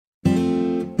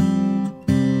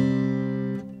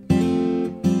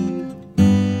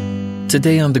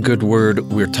Today on The Good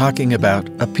Word, we're talking about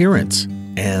appearance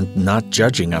and not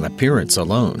judging on appearance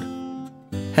alone.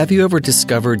 Have you ever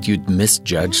discovered you'd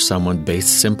misjudge someone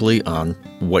based simply on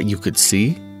what you could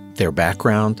see? Their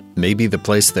background, maybe the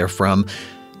place they're from?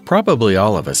 Probably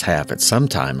all of us have at some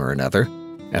time or another.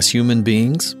 As human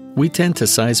beings, we tend to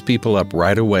size people up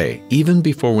right away, even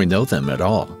before we know them at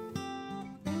all.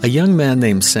 A young man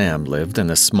named Sam lived in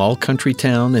a small country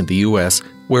town in the U.S.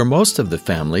 where most of the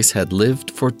families had lived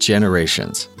for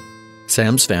generations.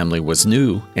 Sam's family was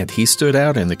new, and he stood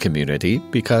out in the community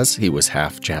because he was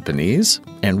half Japanese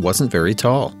and wasn't very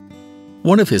tall.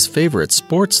 One of his favorite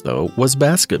sports, though, was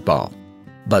basketball.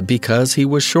 But because he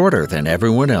was shorter than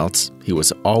everyone else, he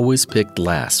was always picked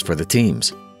last for the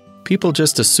teams. People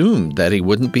just assumed that he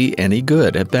wouldn't be any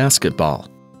good at basketball.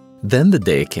 Then the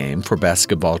day came for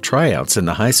basketball tryouts in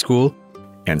the high school,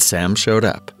 and Sam showed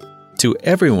up. To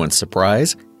everyone's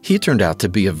surprise, he turned out to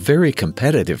be a very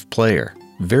competitive player,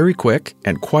 very quick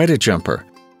and quite a jumper.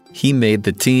 He made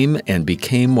the team and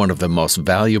became one of the most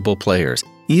valuable players,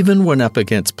 even when up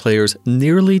against players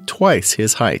nearly twice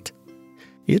his height.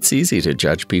 It's easy to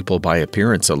judge people by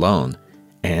appearance alone,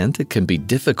 and it can be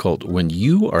difficult when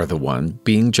you are the one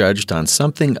being judged on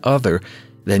something other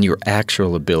than your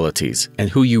actual abilities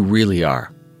and who you really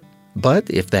are. But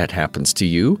if that happens to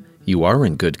you, you are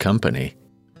in good company.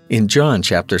 In John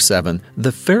chapter 7,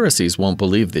 the Pharisees won't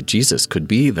believe that Jesus could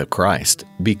be the Christ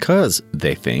because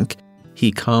they think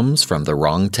he comes from the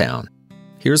wrong town.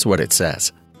 Here's what it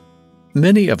says.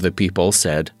 Many of the people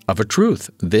said, "Of a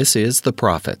truth, this is the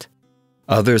prophet."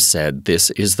 Others said, "This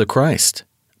is the Christ."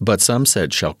 But some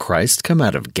said, "Shall Christ come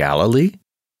out of Galilee?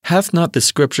 Hath not the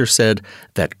Scripture said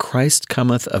that Christ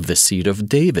cometh of the seed of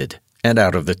David, and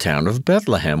out of the town of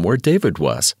Bethlehem where David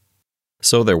was?"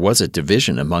 So there was a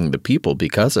division among the people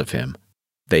because of him.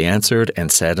 They answered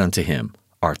and said unto him,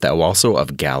 "Art thou also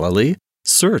of Galilee?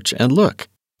 Search and look,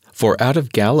 for out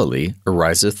of Galilee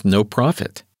ariseth no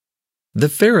prophet." The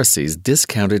Pharisees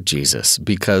discounted Jesus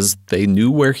because they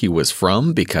knew where he was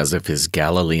from because of his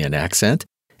Galilean accent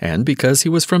and because he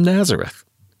was from Nazareth.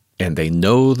 And they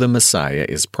know the Messiah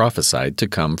is prophesied to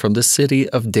come from the city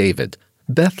of David,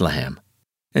 Bethlehem.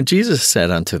 And Jesus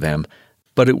said unto them,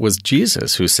 but it was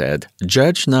Jesus who said,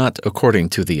 "Judge not according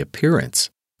to the appearance,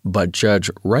 but judge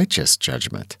righteous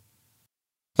judgment."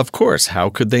 Of course, how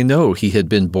could they know he had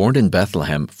been born in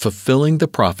Bethlehem, fulfilling the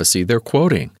prophecy they're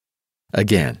quoting?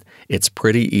 Again, it's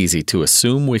pretty easy to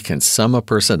assume we can sum a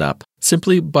person up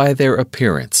simply by their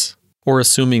appearance, or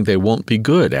assuming they won't be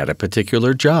good at a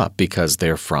particular job because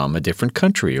they're from a different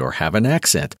country or have an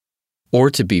accent, or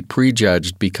to be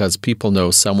prejudged because people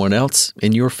know someone else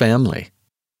in your family.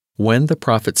 When the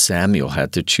prophet Samuel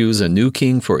had to choose a new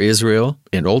king for Israel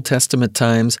in Old Testament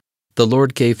times, the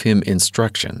Lord gave him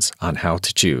instructions on how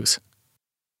to choose.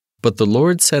 But the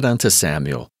Lord said unto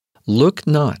Samuel, "Look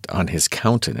not on his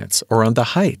countenance or on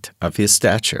the height of his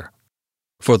stature.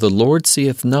 For the Lord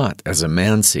seeth not as a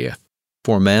man seeth.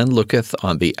 For man looketh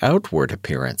on the outward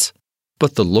appearance,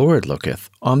 but the Lord looketh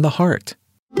on the heart."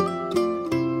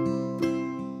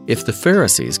 If the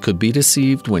Pharisees could be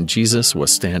deceived when Jesus was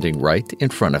standing right in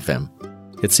front of them,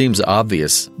 it seems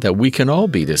obvious that we can all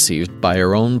be deceived by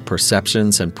our own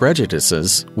perceptions and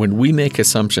prejudices when we make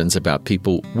assumptions about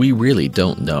people we really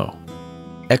don't know.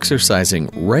 Exercising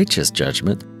righteous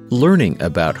judgment, learning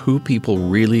about who people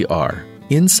really are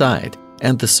inside,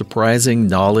 and the surprising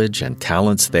knowledge and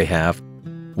talents they have,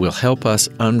 will help us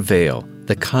unveil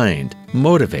the kind,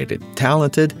 motivated,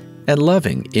 talented, and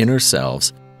loving inner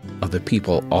selves of the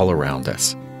people all around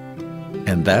us.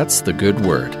 And that's the good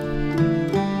word.